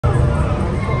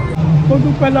kó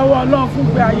dúpẹ́ lọ́wọ́ Ọlọ́run fún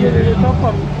pé ayé rere tọ́kọ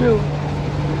mi gbé o.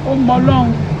 Ó mọ Ọlọ́run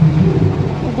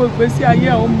gbogbo ìgbésí ayé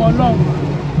ẹ̀ ó mọ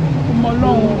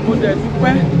Ọlọ́run mo dẹ̀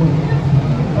dúpẹ́.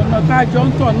 Ọ̀nà tá a jọ ń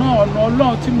tọ̀ náà ọ̀nà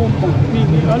Ọlọ́run tí mo mọ̀ mí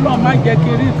ni Ọlọ́run má jẹ́ kí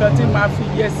n rí nǹkan tí màá fi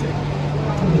yẹsẹ̀.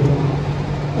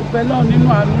 Mo bẹ̀ Ọlọ́run nínú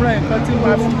àánú rẹ̀ nǹkan tí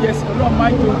màá fi yẹsẹ̀ Ọlọ́run má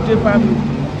jẹ́ ó dé bá mi.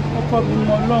 Ọkọ mi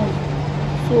mọ Ọlọ́run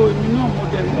so èmi náà mo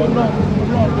dẹ̀ mọ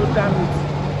Ọlọ́run ló dá mi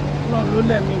Ọlọ́run ló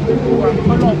lẹ̀mí gbogbo wa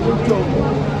Ọlọ́run kó jọ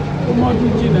kó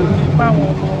mọ́dún jìnnà kí báwọn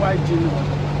ọmọ wa jìnnà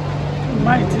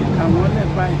máì tí kà wọ́n lẹ̀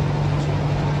báyìí.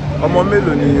 Ọmọ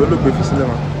mélòó ni olóògbé fi sílẹ̀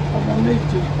mọ́? Ọmọ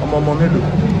 7. Ọmọ mélòó?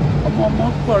 Ọmọ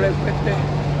pọ̀ rẹpẹtẹ.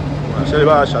 Ṣé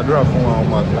bá a ṣàdúrà fún àwọn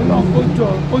ọmọ àgbà? Ọlọ́run kó jọ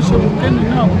ó ṣe wù kémi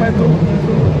náà pẹ́ tó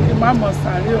kí má mọ̀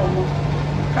sáré ọmọ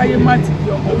káyé má ti di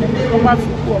ọmọ mi kó má fi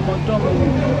kú ọmọ dán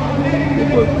mi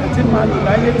gbogbo ìgbà tí màá lò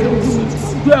láyé tí ojú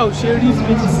ẹ̀ ò ṣe rí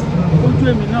mi ojú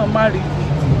èmi náà má rí mi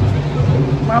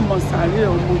má mọ̀ sáré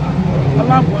ọmọ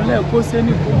alábọ̀ọ́lẹ̀ kó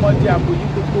sẹ́ni kó mọ di àbò yìí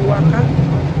gbogbo wa ká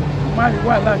má rí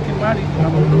wàhálà kí má rí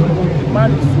àwọn olóògùn kí má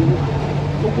rí ìṣòro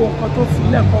gbogbo nǹkan tó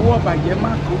filẹ̀ kọ́wọ́ bàjẹ́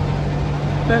má kó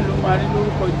bẹ́ẹ̀ ló máa rí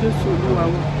lórúkọ Jésù Olúwa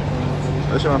wa.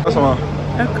 Ẹ ṣe máa kásán wa.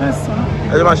 Ẹ kásán.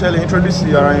 Ẹ jẹ́ máa ṣe lè introduce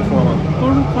ara yín fún wa.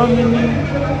 Orúkọ mi ni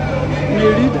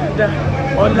Mary Dada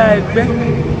Ọlá Ẹgbẹ́.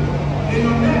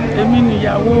 Èmi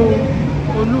nìyàwó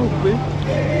olóògbé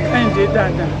Kẹ́hìndé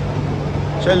Dada.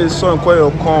 Ṣé lè sọ nǹkan ẹyọ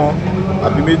kan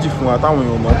àbí méjì fún wa táwọn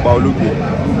èèyàn mọ̀ pa olóògbé?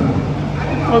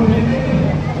 Ọkọ mi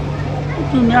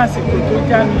ojú mi àsìkò tó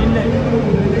já mi lẹ̀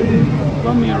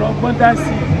gbọ́n mi ìrọ̀gbọ́n dá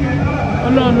sí i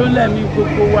Ọlọ́run ló lẹ̀mí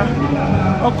gbogbo wa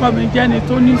ọkọ mi jẹ́ni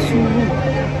tó ní sùúrù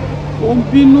ó ń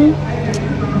bínú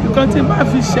nǹkan tí bá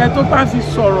fi ṣe tó bá fi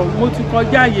sọ̀rọ̀ mo ti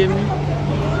kọjá àyè mi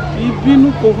ìbínú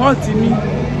kò họ́ọ̀tì mi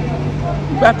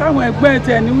ìgbà táwọn ẹgbẹ́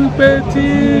tẹ̀ ní wípé tí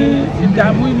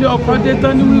ìdààmú ilé ọkọ dé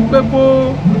tán ní wípé bó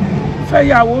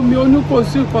fẹ́yàwó mi ó ní kò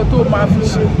sí nǹkan tó máa fi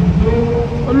ṣe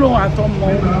ó lóun àtọmọ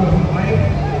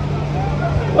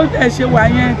ó dẹ̀ ṣe wà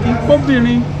yẹn kì í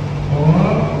kóbìnrin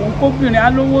òun kóbìnrin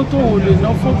alówó tóun ò lè ná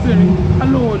fóbìnrin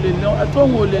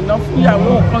tóun ò lè ná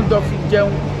fúnyàwó nǹkan jọ fi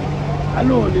jẹun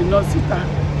alóun ò lè ná síta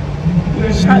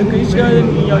kì í ṣe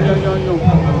yànyànyànyàn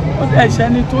ó dẹ̀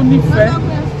ṣẹ́ni tó nífẹ̀ẹ́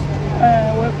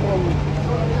wẹ́kọ̀ọ̀mù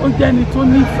ó jẹ́ni tó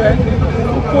nífẹ̀ẹ́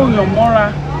ó kóyàn mọ́ra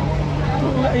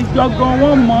ìjọgàn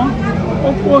wọn mọ́ ó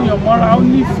kóyàn mọ́ra ó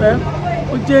nífẹ̀ẹ́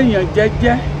ó jẹ́ èèyàn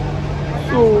jẹ́jẹ́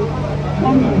so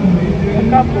wọ́n mú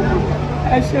káàbọ̀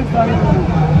ẹ ṣe gan-an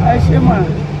ẹ ṣe máa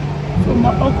so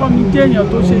ọkọ mi jẹ́ èèyàn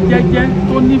tó ṣe jẹ́jẹ́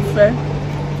tó nífẹ̀ẹ́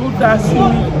tó dáa sí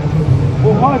mi kò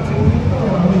họ́ọ̀tì mi.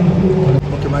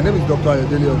 Okay, my name is Dr.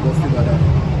 Ayodele Augustine Dada.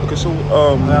 Okay, so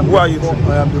who are you?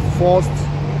 I am the first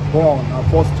born and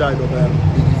first child of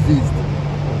the deceased,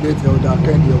 late Elder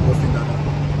Kẹ́hìndé Augustine Dada.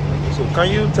 So can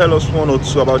you tell us one or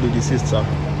two about the deceased, sir?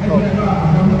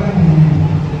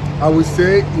 I would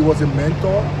say he was a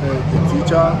mentor, a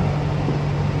teacher,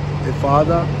 a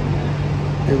father,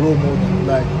 a role model.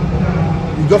 Like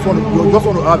you just want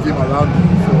to have him around you.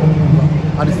 So,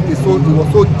 and he was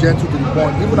so gentle to the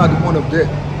point, even at the point of death.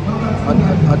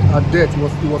 At death, he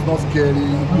was not scary,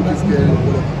 looking scary or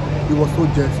whatever. He was so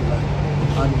gentle, like,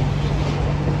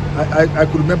 and I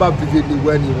could remember vividly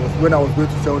when I was going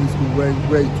to secondary school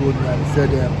where he told me and he said,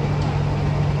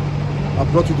 I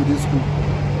brought you to this school.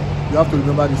 You have to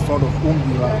remember the son of whom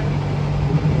you are,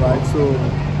 right? So,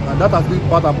 and that has been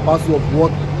part and parcel of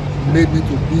what made me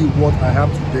to be what I am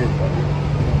today.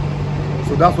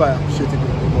 So that's why I appreciate it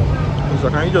very much. So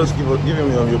can you just give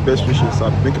him your best wishes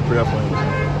and make a prayer for him?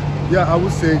 Yeah, I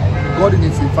would say God in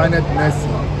His infinite mercy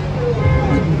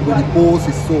will repose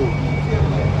his soul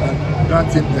and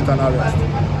grant him eternal rest.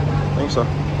 Thanks, sir.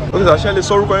 Okay, sir. Shall I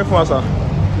sorry going for us, sir?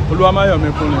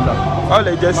 Olúwamáyọ̀mí Kúnlẹ̀dà. How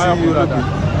lè jẹ́ sí olóògbé?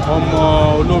 Ọmọ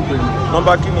olóògbé ni.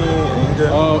 Nọ́mbà kí ni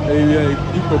ẹ̀yin jẹ́?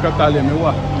 Ipò kẹta lèmi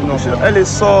wà nínú ọ̀sẹ̀. Ẹ lè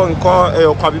sọ nǹkan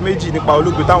ọ̀kan àbí méjì nípa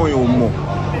olóògbé táwọn èèyàn ò mọ̀.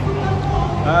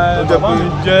 Bàbá mi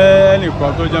jẹ́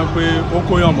ẹnìkan tó jẹ́ pé ó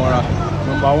kóyàn mọ́ra,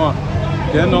 number 1.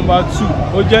 Then number 2,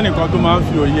 ó jẹ́ ẹnìkan tó máa ń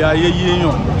fi òye ayé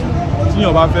yéèyàn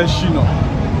tíyàn bá fẹ́ ṣìnà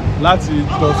láti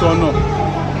tọ́ sọ́nà.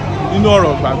 Nínú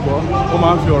ọ̀rọ̀ gbàgbọ́, ó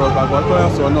máa ń fi ọ̀rọ̀ gbàgbọ́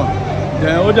tọ́yàn sọ́nà.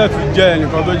 Then ó dẹ̀ fi jẹ́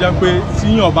ẹnìkan tó jẹ́ pé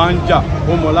tíyàn bá ń jà,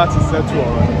 ó mọ láti settle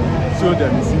ọ̀rọ̀ tí ó dẹ̀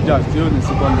ní sí jà tí ó ní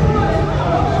sí bọ́ọ̀lù.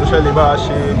 Social lè bá a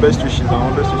ṣe best wishes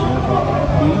àwọn best wishes ní fún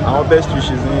àwọn best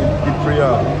wishes ní the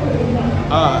prayer.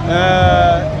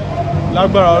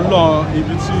 Lágbára Ọlọ́run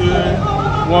ibi tí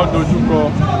wọ́n dojúkọ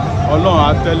Ọlọ́run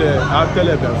á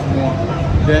tẹ́lẹ̀ bẹ̀ fún wọn.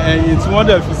 Ẹ̀yìn tí wọ́n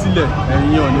dẹ̀ fi sílẹ̀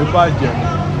ẹ̀yìn ò ní bàjẹ́.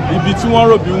 Ibi tí wọ́n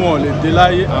rò bí wọn ò lè dé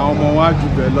láyé àwọn ọmọ wọn á jù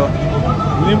bẹ́ẹ̀ lọ.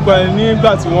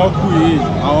 Nígbà tí wọ́n kú yìí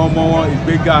àwọn ọmọ wọn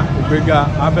ìgbéga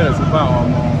á bẹ̀rẹ̀ sí fún àwọn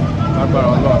ọmọ wọn lágbára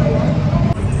Ọlọ́run.